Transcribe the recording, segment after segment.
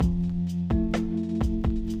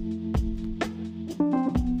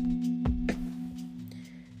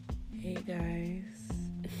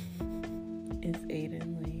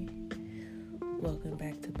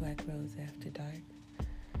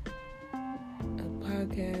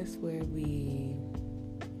podcast where we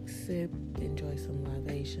sip, enjoy some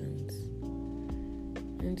libations,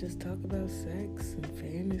 and just talk about sex and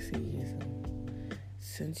fantasies and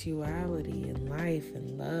sensuality and life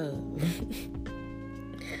and love.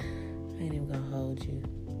 I ain't even gonna hold you.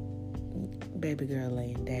 Baby girl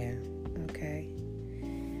laying down, okay?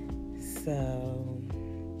 So,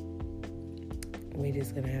 we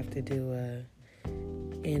just gonna have to do a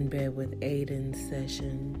in bed with Aiden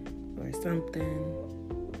session or something.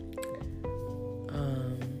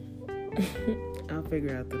 I'll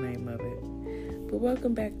figure out the name of it. But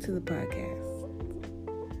welcome back to the podcast.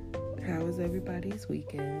 How was everybody's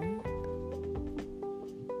weekend?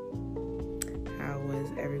 How was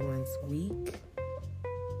everyone's week?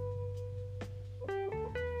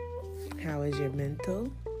 How is your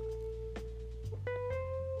mental?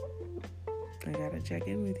 I gotta check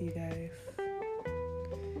in with you guys.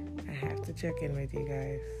 I have to check in with you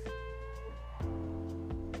guys.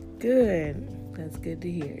 Good. That's good to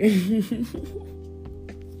hear.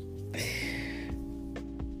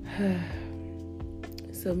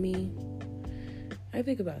 So me, I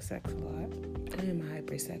think about sex a lot. I am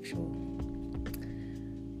hypersexual.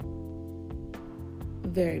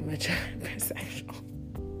 Very much hypersexual.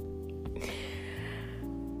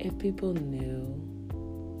 If people knew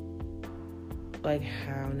like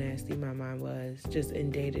how nasty my mind was just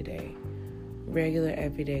in day-to-day, regular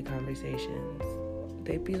everyday conversations,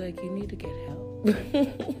 they'd be like, you need to get help.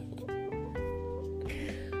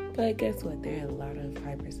 But guess what? There are a lot of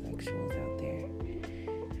hypersexuals out there.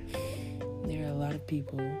 There are a lot of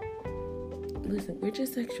people. Listen, we're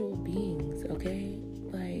just sexual beings, okay?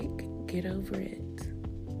 Like, get over it.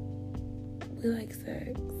 We like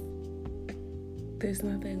sex. There's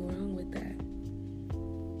nothing wrong with that.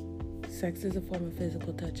 Sex is a form of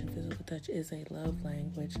physical touch, and physical touch is a love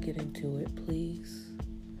language. Get into it, please.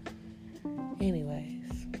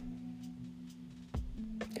 Anyways,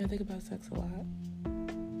 I think about sex a lot.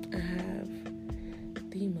 I have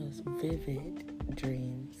the most vivid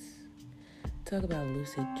dreams. Talk about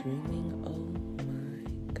lucid dreaming. Oh my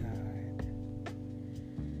God.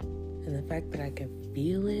 And the fact that I can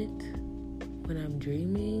feel it when I'm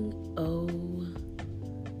dreaming. Oh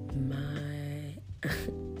my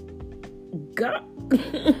God.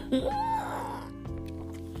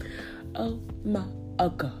 Oh my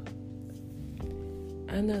God.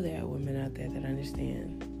 I know there are women out there that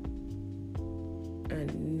understand. I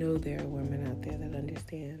know there are women out there that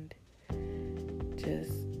understand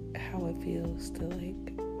just how it feels to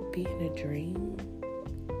like be in a dream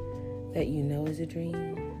that you know is a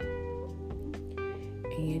dream,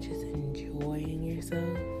 and you're just enjoying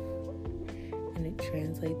yourself, and it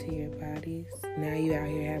translates to your bodies. Now you out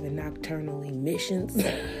here having nocturnal emissions.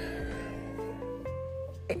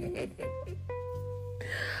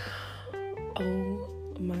 Oh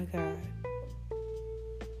my God.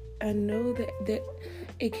 I know that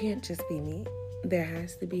it can't just be me. There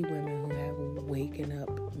has to be women who have waken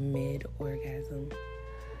up mid-orgasm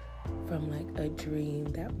from like a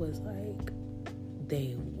dream that was like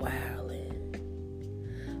they wildin'.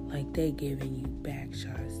 Like they giving you back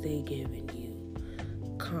shots. They giving you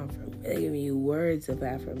they giving you words of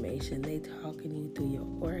affirmation. They talking you through your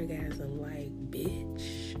orgasm like,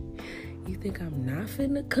 bitch, you think I'm not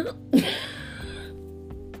finna come?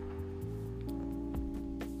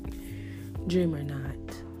 Dream or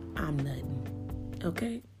not, I'm nuttin',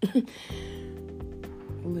 okay?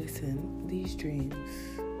 Listen, these dreams,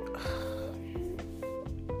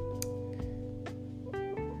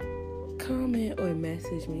 comment or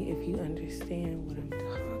message me if you understand what I'm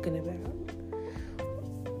talking about.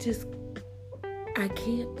 Just, I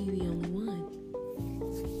can't be the only one.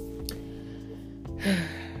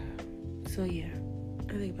 So yeah,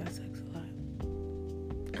 I think about sex a lot.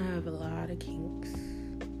 I have a lot of kinks.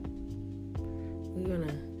 We're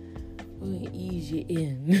gonna ease you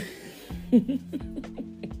in.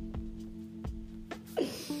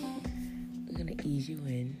 We're gonna ease you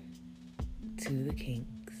in to the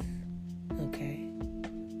kinks, okay?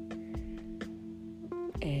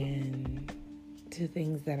 And to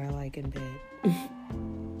things that I like in bed.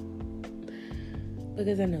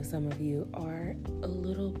 Because I know some of you are a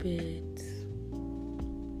little bit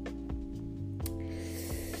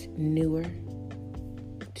newer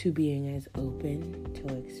to being as open to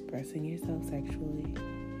expressing yourself sexually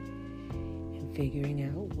and figuring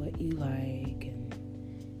out what you like and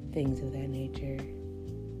things of that nature.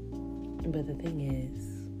 But the thing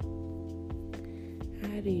is,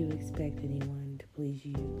 how do you expect anyone to please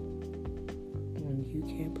you when you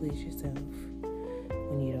can't please yourself,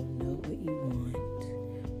 when you don't know what you want,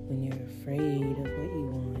 when you're afraid of what you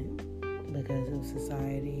want because of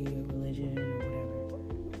society or religion or whatever?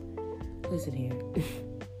 Listen here.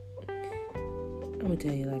 I'm gonna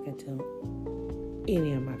tell you like I tell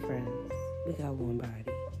any of my friends. We got one body.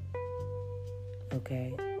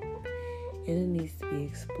 Okay? And it needs to be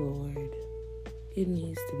explored. It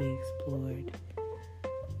needs to be explored.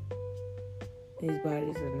 These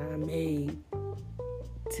bodies are not made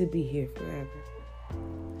to be here forever.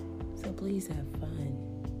 So please have fun.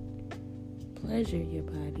 Pleasure your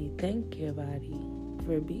body. Thank your body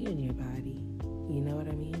for being your body. You know what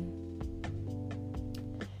I mean?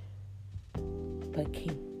 But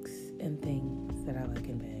kinks and things that I like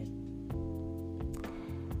in bed.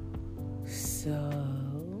 So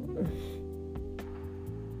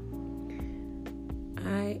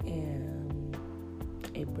I am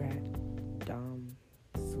a brat dom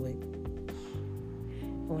switch.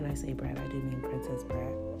 And when I say brat, I do mean princess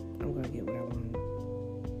brat. I'm gonna get what I want.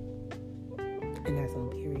 And that's on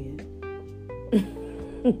period.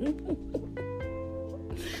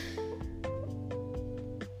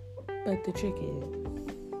 But the trick is,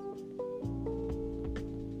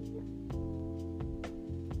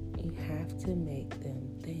 you have to make them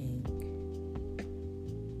think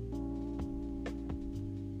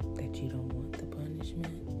that you don't want the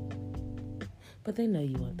punishment. But they know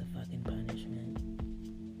you want the fucking punishment.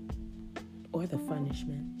 Or the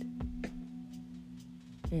punishment.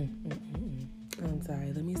 I'm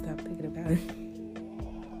sorry, let me stop thinking about it.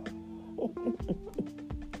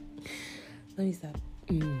 Let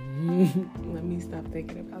me stop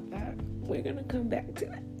thinking about that. We're gonna come back to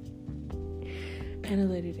that at a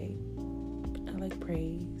later date. I like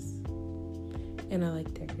praise and I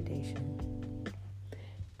like degradation.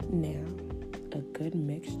 Now, a good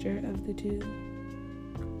mixture of the two.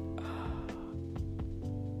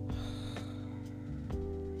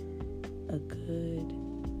 A good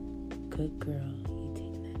girl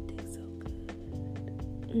eating that dick so good.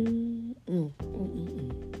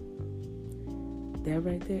 That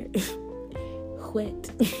right there, wet.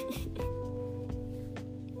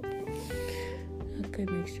 A good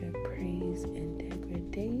mixture of praise and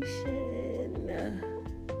degradation.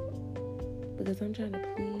 Because I'm trying to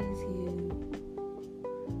please you.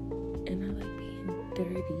 And I like being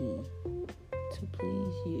dirty to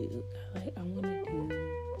please you. I want to do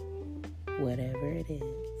whatever it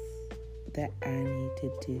is that I need to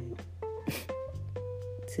do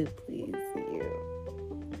to please you.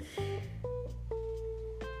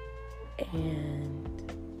 And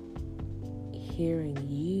hearing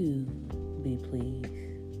you be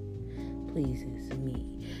pleases me.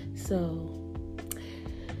 So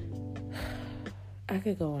I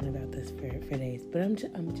could go on about this for days, but I'm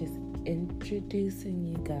just introducing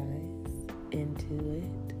you guys into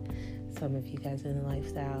it. Some of you guys in the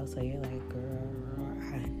lifestyle, so you're like, girl,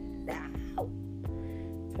 I know.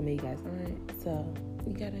 Some of you guys aren't, so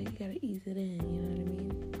you gotta ease it in. You know what I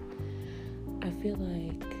mean? I feel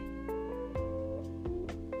like,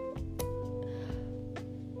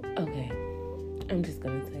 okay, I'm just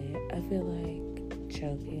gonna say it. I feel like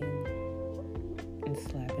choking and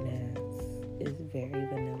slapping ass is very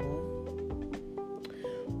vanilla,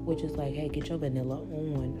 which is like, hey, get your vanilla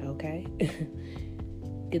on, okay?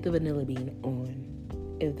 Get the vanilla bean on.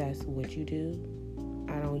 If that's what you do,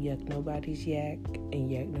 I don't yuck nobody's yak and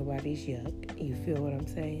yuck nobody's yuck. You feel what I'm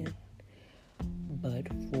saying? But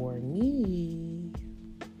for me,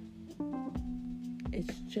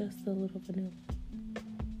 it's just a little vanilla.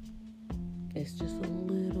 It's just a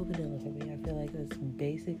little vanilla for me. I feel like there's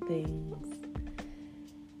basic things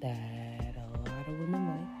that a lot of women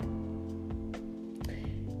like.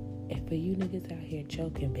 And for you niggas out here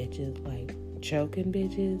choking bitches,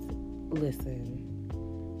 listen.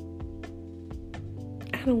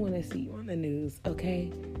 I don't want to see you on the news,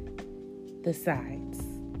 okay? The sides,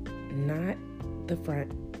 not the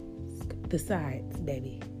front. The sides,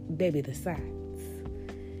 baby. Baby, the sides.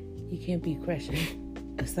 You can't be crushing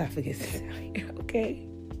esophagus out here, okay?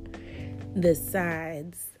 The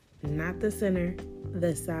sides, not the center,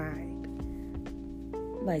 the side.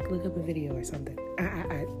 Like, look up a video or something.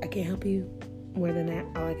 I can't help you more than that.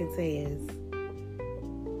 All I can say is,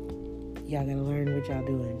 y'all gotta learn what y'all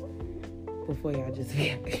doing before y'all just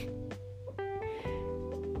making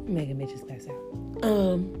bitches pass out.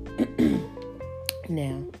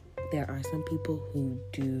 Now, there are some people who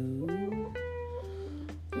do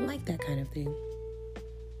like that kind of thing.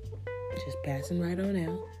 Just passing right on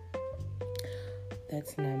out.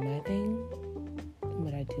 That's not my thing,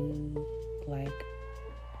 but I do like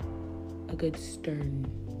a good stern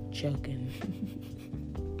choking.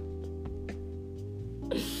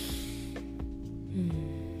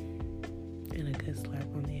 And a good slap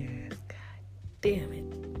on the ass. God damn it.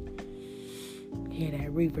 Hear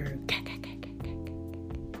that reverb.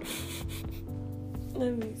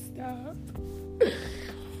 Let me stop.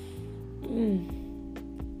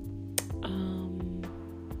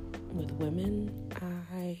 With women,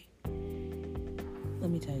 let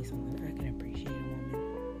me tell you something. I can appreciate a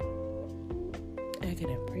woman. I can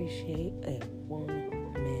appreciate a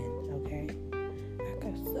woman, okay? I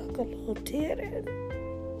can suck a little titty,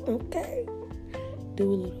 okay?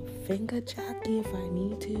 Do a little finger jockey if I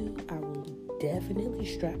need to. I will definitely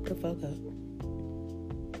strap the fuck up.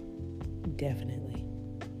 Definitely.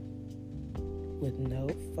 With no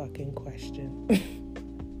fucking question.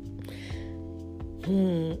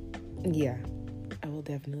 Yeah, I will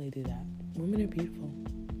definitely do that. Women are beautiful.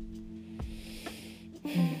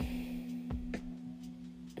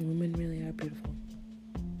 Women really are beautiful.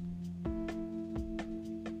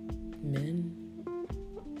 Men,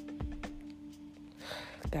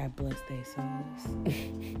 God bless their souls.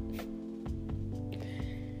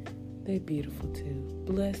 They're beautiful too.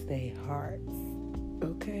 Bless their hearts.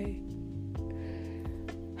 Okay?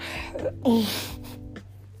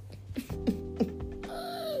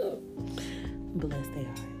 Bless their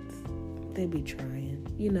hearts. They be trying,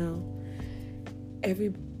 every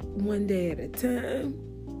one day at a time,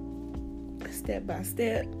 step by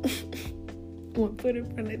step, one foot in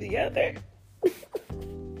front of the other.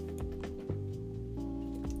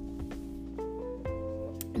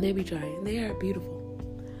 They be trying. They are beautiful.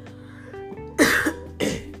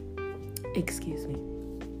 Excuse me.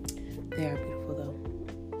 They are beautiful though.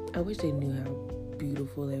 I wish they knew how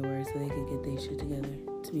beautiful they were so they could get their shit together,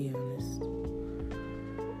 to be honest.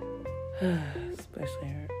 Especially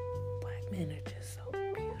our black men are just so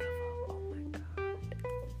beautiful. Oh my God.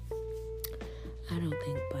 I don't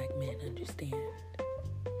think black men understand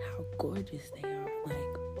how gorgeous they are.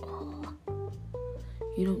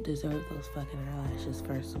 You don't deserve those fucking eyelashes,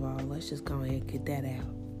 first of all. Let's just go ahead and get that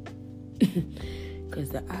out. Because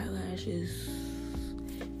the eyelashes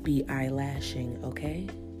be eyelashing, okay?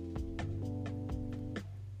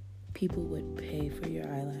 People would pay for your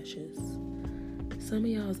eyelashes. Some of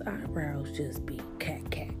y'all's eyebrows just be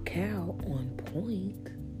cow on point.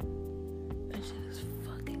 That shit is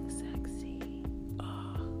fucking sexy.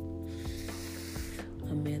 Oh.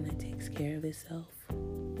 A man that takes care of himself.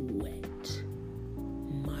 Wet.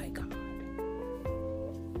 My God.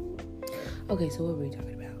 Okay, so what were we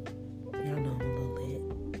talking about? Y'all know I'm a little lit.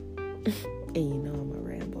 And you know I'm a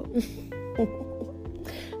ramble.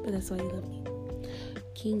 But that's why you love me.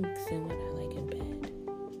 Kinks and what I like in bed.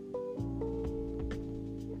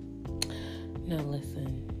 Now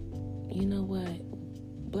listen, you know what?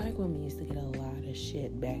 Black women used to get a lot of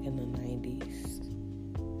shit back in the 90s.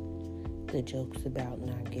 The jokes about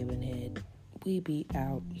not giving head. We be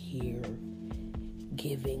out here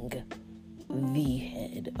giving the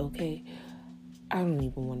head, okay? I don't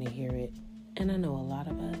even want to hear it. And I know a lot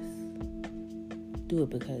of us do it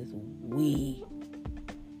because we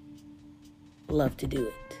love to do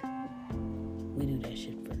it. We do that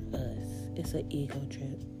shit for us. It's an ego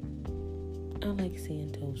trip. I like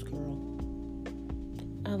seeing toes curl.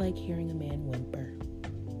 I like hearing a man whimper.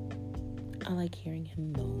 I like hearing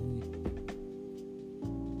him moan.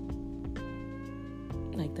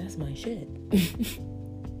 Like, that's my shit.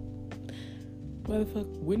 Why the fuck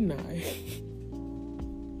wouldn't I?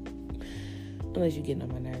 Unless you're getting on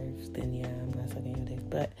my nerves, then yeah, I'm not sucking your dick.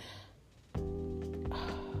 But, and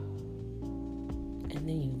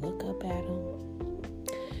then you look up at him.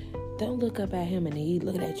 Don't look up at him and he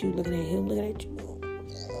looking at you, looking at him, looking at you.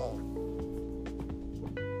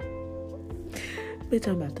 Bitch,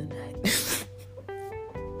 I'm about to nut.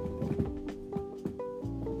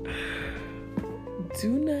 Do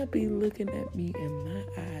not be looking at me in my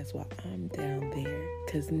eyes while I'm down there.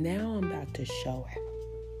 Because now I'm about to show out.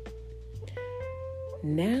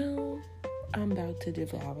 Now I'm about to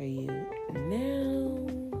devour you. Now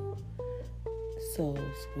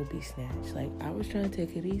souls will be snatched. Like, I was trying to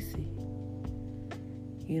take it easy.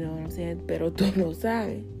 You know what I'm saying? Pero tú no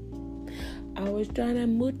sabes. I was trying to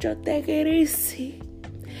mucho take it easy.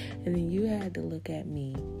 And then you had to look at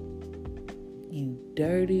me. You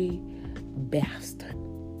dirty bastard.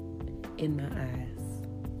 In my eyes.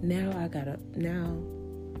 Now I gotta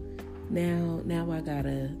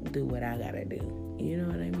do what I gotta do. You know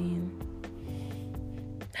what I mean?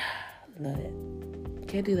 Love it.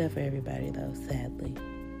 Can't do that for everybody though, sadly.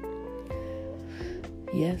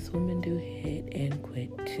 Yes, women do hit and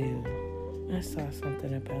quit too. I saw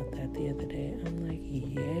something about that the other day. I'm like,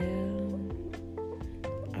 yeah.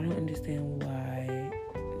 I don't understand why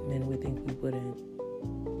men would think we wouldn't.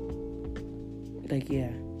 Like,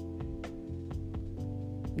 yeah.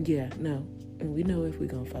 Yeah, no. We know if we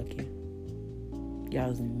gonna fuck you.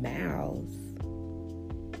 Y'all's mouths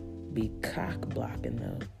be cock blocking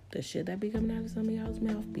though. The shit that be coming out of some of y'all's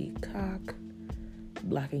mouth be cock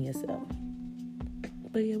blocking yourself.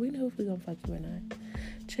 But yeah, we know if we gonna fuck you or not.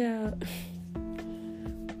 Child,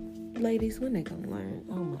 ladies, when they gonna learn?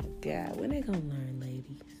 Oh my God, when they gonna learn,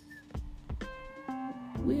 ladies?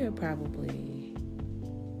 We are probably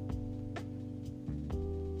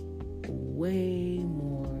way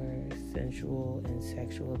more sensual and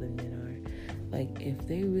sexual than men are. Like, if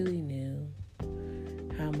they really knew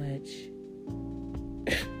how much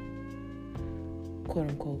quote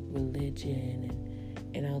unquote religion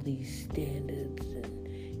and all these standards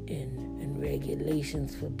and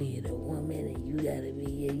regulations for being a woman, and you gotta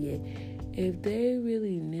be if they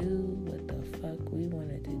really knew what the fuck we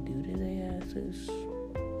wanted to do to their asses,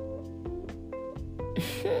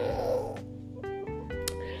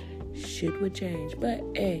 shit would change. But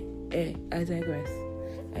hey, I digress.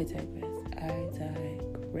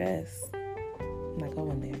 I'm not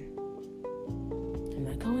going there.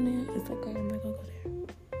 It's okay, I'm not gonna go there.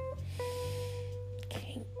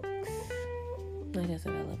 Kinks. Like I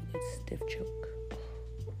said, I love a good stiff choke.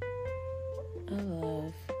 I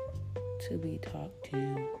love to be talked to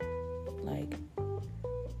like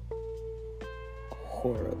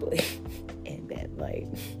horribly in bed. Like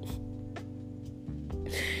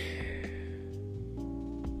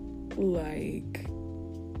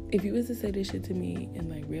if you was to say this shit to me in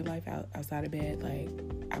like real life outside of bed, like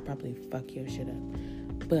I'd probably fuck your shit up.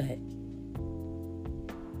 But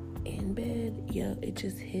in bed, yo, it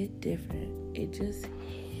just hit different.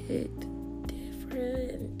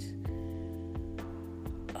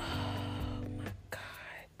 Oh my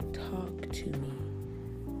God, talk to me.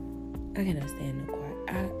 I cannot stand no quiet.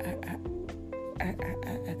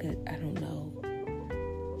 I don't know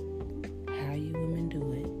how you women do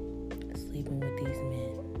it, sleeping with these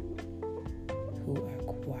men who are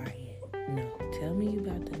quiet. No, tell me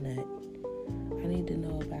about the nut. I need to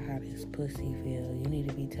know about how this pussy feel. You need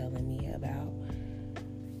to be telling me about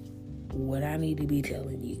what I need to be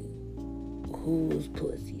telling you. Whose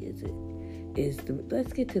pussy is it?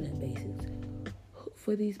 Let's get to the basics.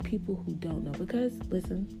 For these people who don't know, because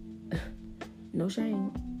listen, no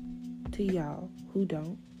shame to y'all who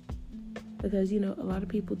don't, because a lot of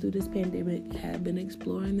people through this pandemic have been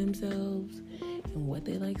exploring themselves and what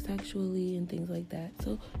they like sexually and things like that.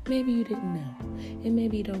 So maybe you didn't know, and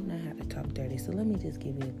maybe you don't know how to talk dirty. So let me just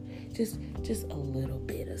give you just a little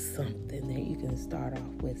bit of something that you can start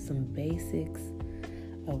off with, some basics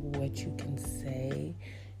of what you can say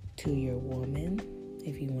to your woman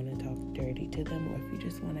if you want to talk dirty to them, or if you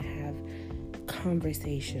just want to have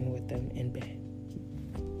conversation with them in bed.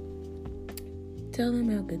 Tell them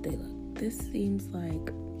how good they look. This seems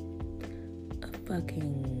like a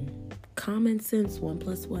fucking common sense 1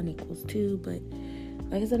 + 1 = 2, but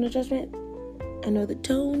like I said, no judgment. I know the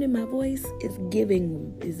tone in my voice is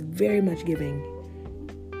very much giving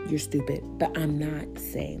you're stupid, but I'm not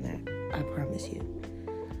saying that, I promise you.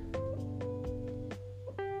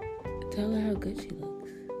 Tell her how good she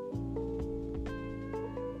looks.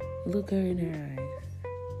 Look her in her eyes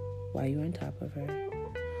while you're on top of her,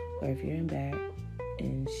 or if you're in back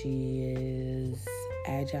and she is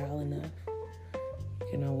agile enough, you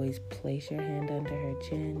can always place your hand under her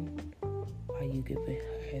chin while you give her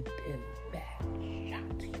the back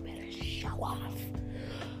shots. You better show off.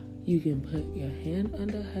 You can put your hand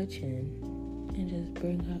under her chin and just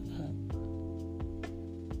bring her up.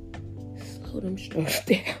 Slow them strokes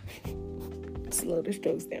down. Slow the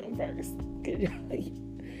strokes down first. Cause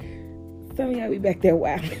some of y'all be back there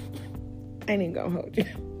wilding. I ain't gonna hold you.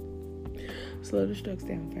 Slow the strokes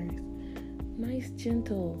down first. Nice,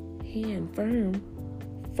 gentle hand, firm,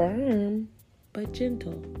 but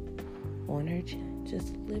gentle on her chin.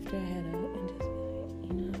 Just lift her head up and just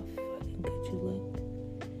be like, how fucking good you look.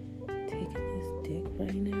 Taking this dick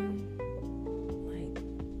right now. Like,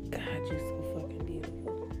 God, you're so fucking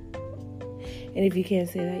beautiful. And if you can't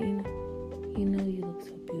say that, you look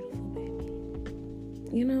so beautiful, baby.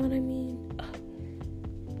 You know what I mean? Oh,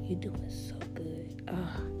 you're doing so good.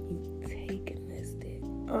 You taking this dick.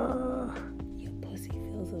 Your pussy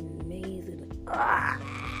feels amazing.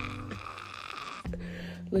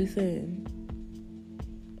 Listen,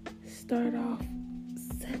 start off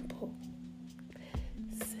simple.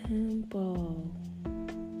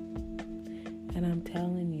 And I'm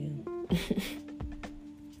telling you,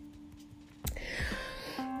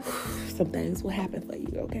 some things will happen for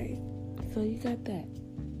you, okay? So you got that.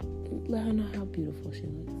 Let her know how beautiful she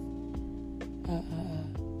looks.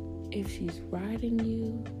 If she's riding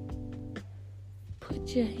you,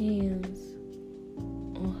 put your hands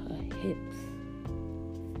on her hips.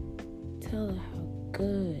 Tell her how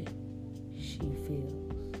good she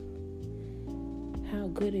feels. how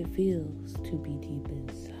good it feels to be deep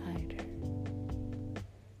inside her.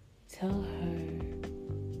 Tell her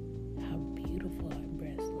how beautiful her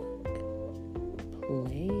breasts look.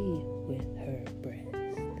 Play with her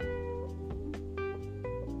breast.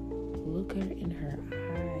 Look her in her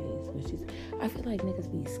eyes. I feel like niggas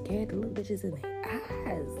be scared to look bitches in their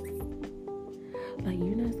eyes. Like,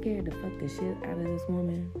 you're not scared to fuck the shit out of this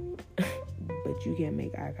woman, but you can't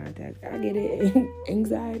make eye contact. I get it.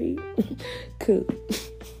 Anxiety. Cool.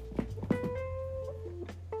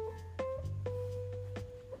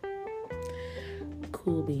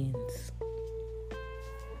 Cool beans.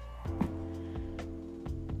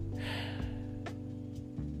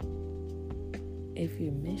 If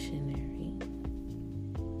you're missionary,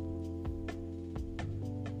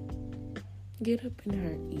 get up in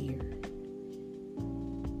her ear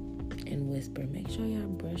and whisper. Make sure y'all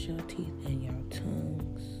brush your teeth and your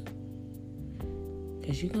tongues,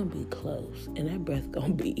 because you're going to be close, and that breath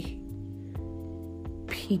going to be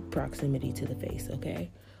peak proximity to the face,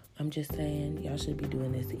 okay? I'm just saying, y'all should be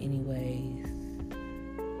doing this anyways,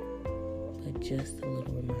 but just a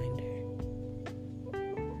little reminder.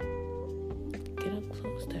 Get up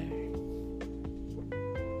close to her.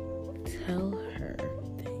 Tell her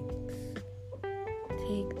things.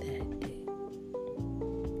 Take that dick.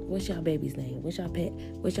 What's y'all baby's name? What's y'all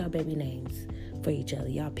baby names for each other?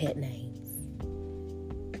 Y'all pet names.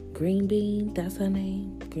 Green Bean, that's her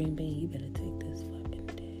name? Green Bean, you better take this fucking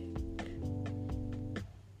dick.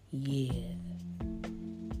 Yeah.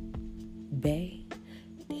 Bae.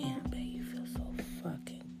 Damn, bae, you feel so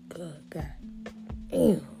fucking good. God.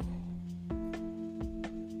 Ew.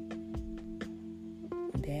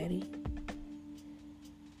 Daddy.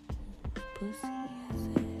 Pussy is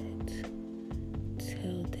it?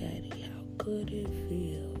 Tell daddy how good it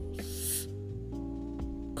feels.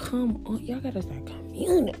 Come on, y'all gotta start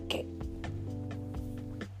communicating.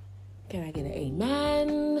 Can I get an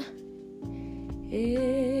amen?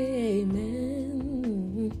 Amen.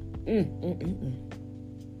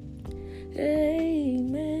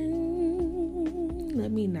 Amen.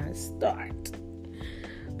 Let me not start,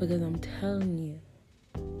 because I'm telling you,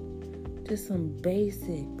 just some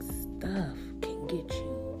basic stuff can get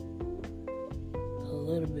you a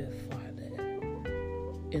little bit farther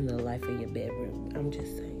in the life of your bedroom. I'm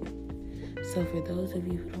just saying. So for those of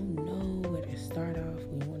you who don't know where to start off,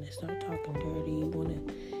 when you want to start talking dirty, you want to,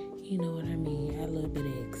 you know what I mean, add a little bit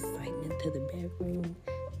of excitement to the bedroom,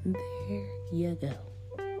 there you go.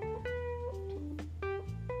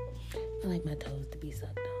 I like my toes to be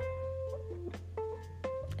sucked on,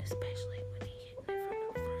 especially when he hitting it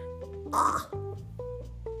from the front.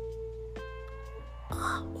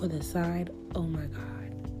 Or the side. Oh my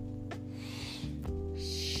God.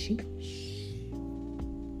 Sheesh.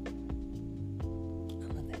 I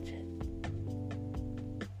love that shit.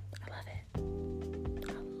 I love it. I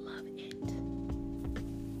love it.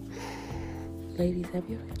 Ladies, have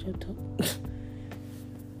you ever got your toes?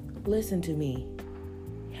 Listen to me.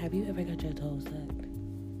 Have you ever got your toes sucked?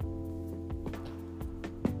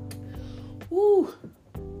 Woo!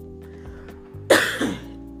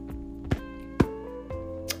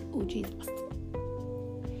 Oh, Jesus.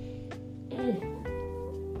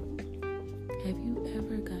 Have you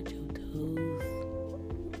ever got your toes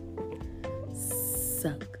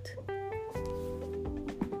sucked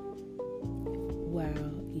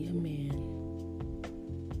while your man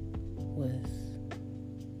was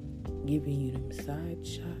giving you them side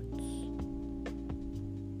shots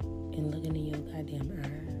and looking in your goddamn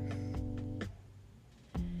eyes?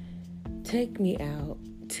 Take me out.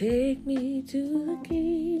 Take me to the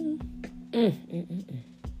king.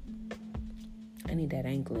 I need that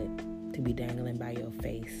anklet to be dangling by your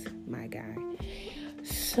face, my guy.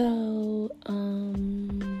 So,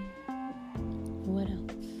 what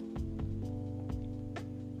else?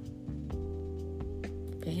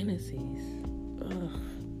 Fantasies. Ugh.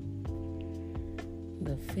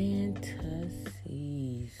 The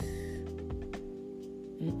fantasies.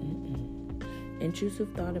 Intrusive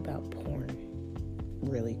thought about porn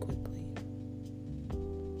really quickly.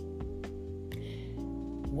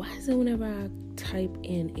 Why is it whenever I type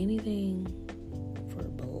in anything for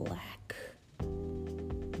black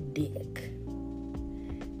dick,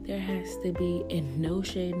 there has to be, and no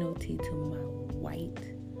shade, no tea to my white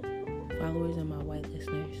followers and my white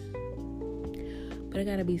listeners, but it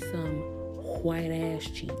gotta be some white ass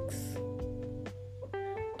cheeks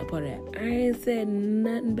a part of that. I ain't said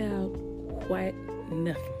nothing about white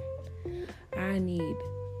nothing. I need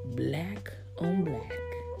black on black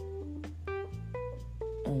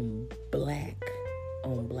on black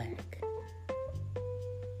on black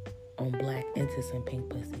on black into some pink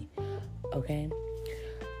pussy. Okay?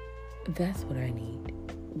 That's what I need.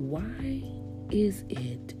 Why is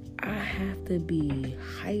it I have to be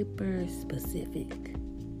hyper specific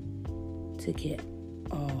to get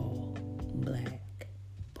all black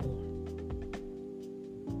porn?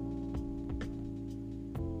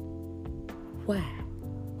 Why?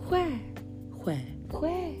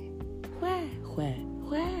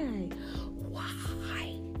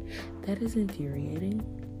 That is infuriating.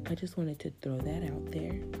 I just wanted to throw that out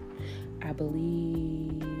there. I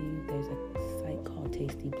believe there's a site called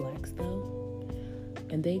Tasty Blacks though,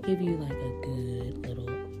 and they give you like a good little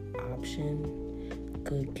option,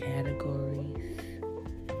 good categories.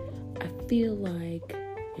 I feel like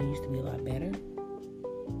it used to be a lot better,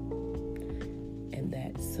 and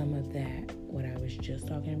that some of that, what I was just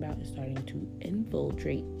talking about, is starting to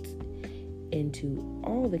infiltrate into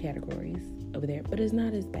all the categories over there, but it's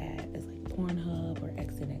not as bad as like Pornhub or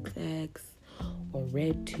XNXX or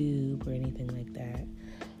RedTube or anything like that.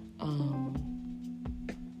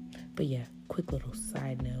 But yeah, quick little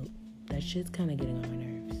side note, that shit's kind of getting on my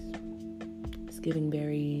nerves. It's giving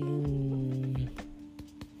very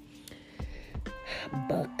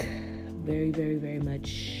very, very, very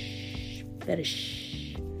much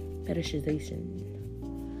fetishization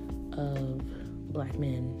of black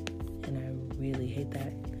men, and I really hate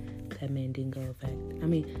that Mandingo effect. I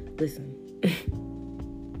mean, listen,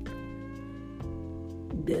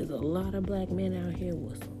 there's a lot of black men out here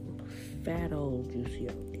with some fat old juicy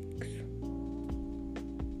old dicks,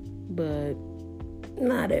 but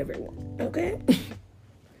not everyone, okay?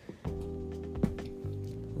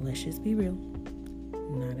 Let's just be real,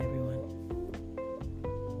 not everyone.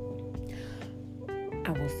 I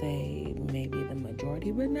will say maybe the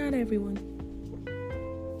majority, but not everyone.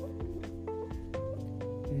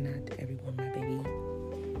 Not everyone, my baby.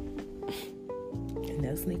 And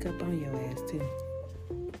they'll sneak up on your ass too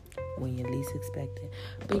when you least expect it.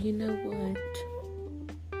 But you know what?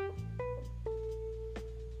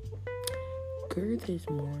 Girth is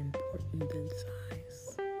more important than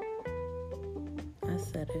size. I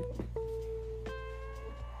said it.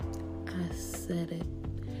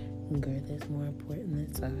 Girth is more important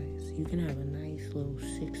than size. You can have a nice little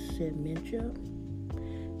 6'7" inch up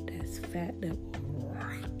that's fat that will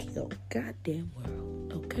rock your goddamn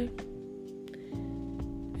world, okay?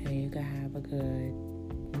 And you can have a good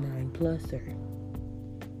 9+er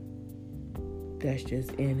that's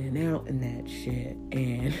just in and out and that shit.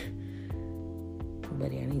 And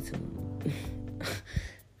buddy, I need some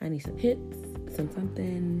hits,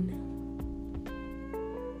 something.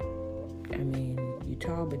 I mean, you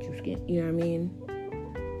tall but you skinny, you know what I mean?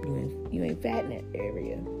 You ain't fat in that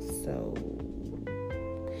area. So,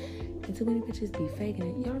 and too many bitches be faking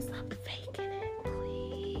it. Y'all stop faking it,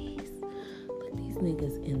 please. Look these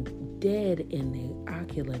niggas dead in their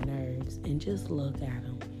ocular nerves and just look at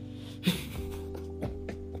them.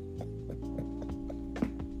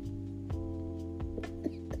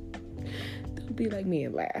 Don't be like me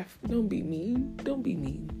and laugh. Don't be mean.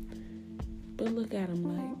 But look at them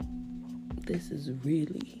like, this is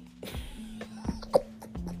really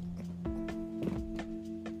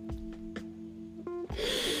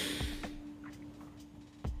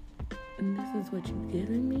and this is what you've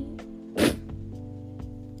given me?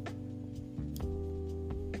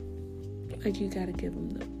 Like, you gotta give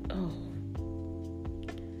them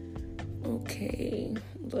okay,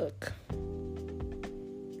 look,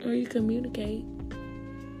 or you communicate.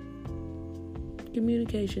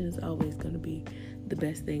 Communication is always going to be the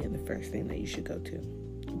best thing and the first thing that you should go to.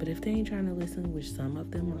 But if they ain't trying to listen, which some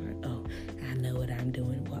of them are, I know what I'm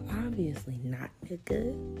doing. Well, obviously not,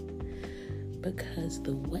 nigga. Because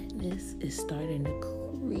the wetness is starting to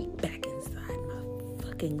creep back inside my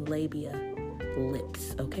fucking labia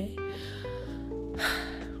lips, okay?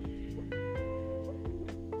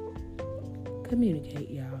 Communicate,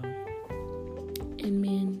 y'all. And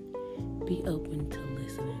men, be open to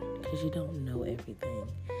listening, because you don't know everything.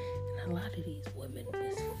 And a lot of these women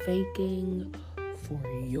is faking for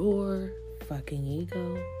your fucking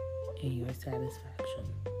ego and your satisfaction.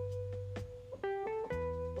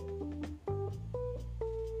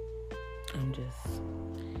 I'm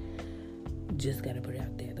just gotta put it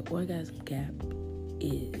out there. The orgasm gap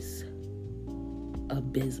is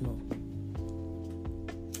abysmal.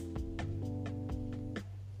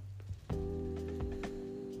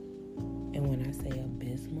 And when I say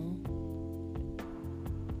abysmal,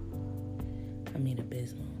 I mean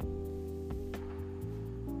abysmal.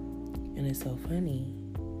 And it's so funny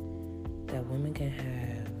that women can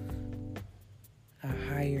have a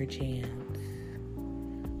higher chance,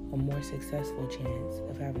 a more successful chance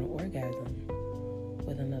of having an orgasm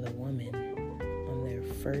with another woman on their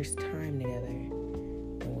first time together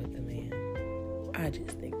than with the man. I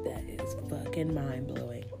just think that is fucking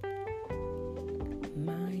mind-blowing.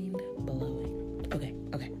 Mind-blowing. Okay.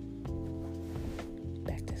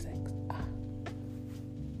 Back to sex.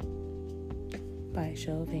 By a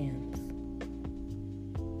show of hands,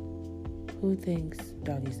 who thinks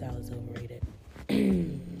doggy style is overrated?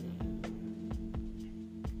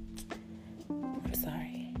 I'm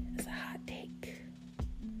sorry. It's a hot take.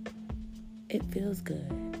 It feels good.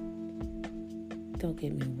 Don't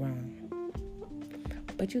get me wrong.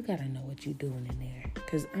 But you gotta know what you're doing in there.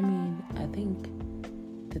 Because, I think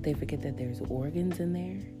that they forget that there's organs in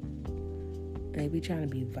there. They be trying to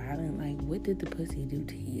be violent. Like, what did the pussy do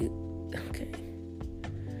to you? Okay.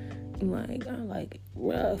 Like, I like it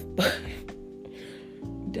rough, but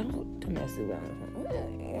don't mess around.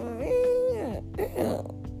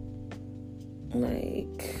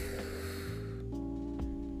 Like,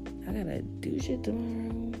 I gotta do shit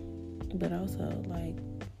tomorrow. But also, like,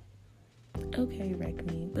 okay, wreck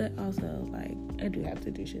me. But also, like, I do have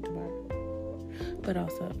to do shit tomorrow. But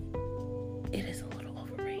also, it is a little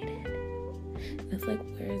overrated. And it's like,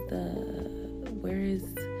 where is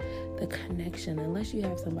the connection? Unless you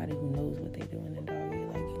have somebody who knows what they're doing in doggy,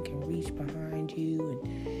 like, and can reach behind you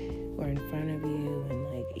or in front of you, and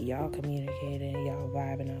like y'all communicating, y'all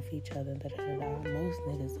vibing off each other. Most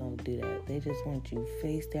niggas don't do that. They just want you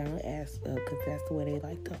face down, ass up, because that's the way they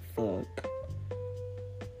like to fuck.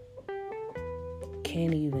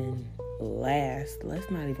 Can't even last. Let's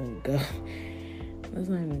not even go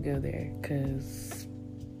there, because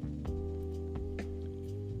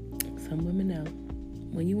some women know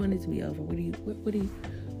when you want it to be over.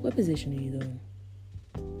 What position are you doing?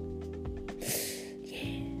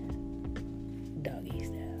 Yeah, doggy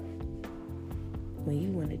style. When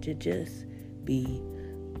you want it to just be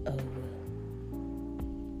over.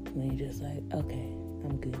 When you're just like, okay,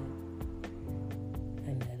 I'm good.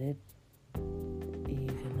 I nut it. You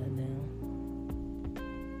can nut down.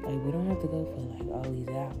 Like, we don't have to go for like all these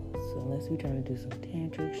hours. So unless we're trying to do some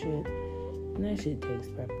tantric shit, and that shit takes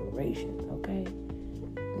preparation, okay?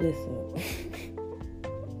 Listen.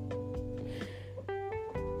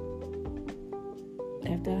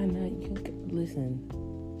 After I nut, you can listen.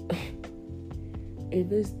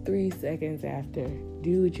 If it's 3 seconds after,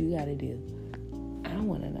 do what you gotta do. I don't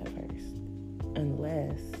want to nut first.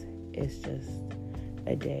 Unless it's just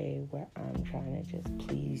a day where I'm trying to just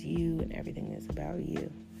please you and everything is about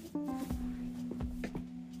you.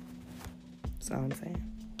 That's all I'm saying.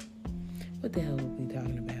 What the hell are we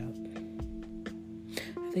talking about?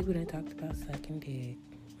 I think we done talked about sucking dick.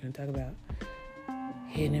 We're gonna talk about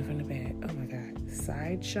hitting it from the back. Oh my God.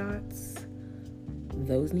 Side shots.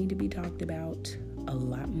 Those need to be talked about a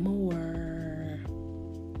lot more.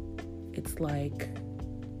 It's like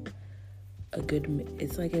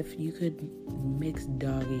it's like if you could mix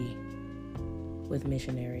doggy with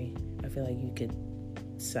missionary, I feel like you could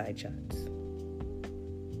side shots.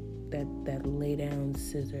 That lay down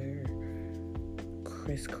scissor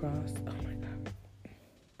crisscross. Oh my God.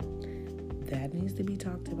 That needs to be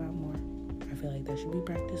talked about more. I feel like that should be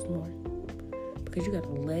practiced more. Because you got a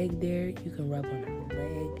leg there, you can rub on her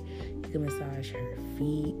leg, you can massage her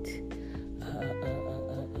feet,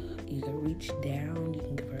 you can reach down, you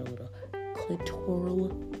can give her a little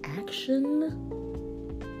clitoral action,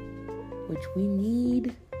 which we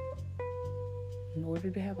need in order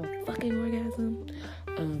to have a fucking orgasm.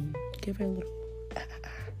 Give her a little,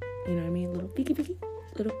 you know what I mean? Little peeky,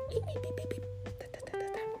 little beep, beep, beep, beep, beep.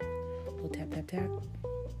 Little tap, tap, tap.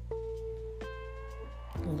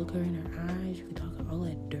 Look her in her eyes. You can talk all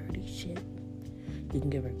that dirty shit. You can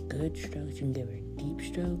give her good strokes. You can give her deep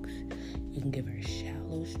strokes. You can give her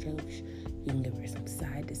shallow strokes. You can give her some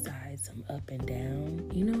side to side, some up and down.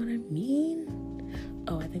 You know what I mean?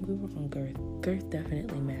 Oh, I think we work on girth. Girth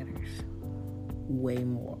definitely matters way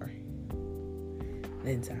more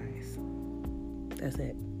than size. That's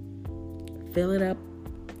it. Fill it up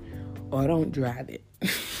or don't drive it.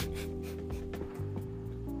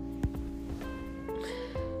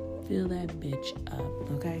 Fill that bitch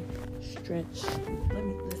up, okay? Stretch. Let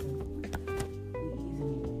me listen. We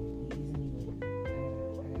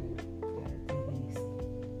easy.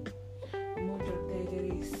 Mucho take it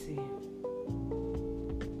easy.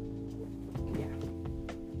 Yeah.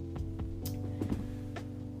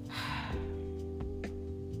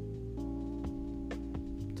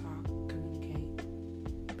 Talk, communicate,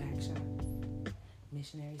 back shots,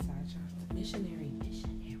 missionary side shots, missionary.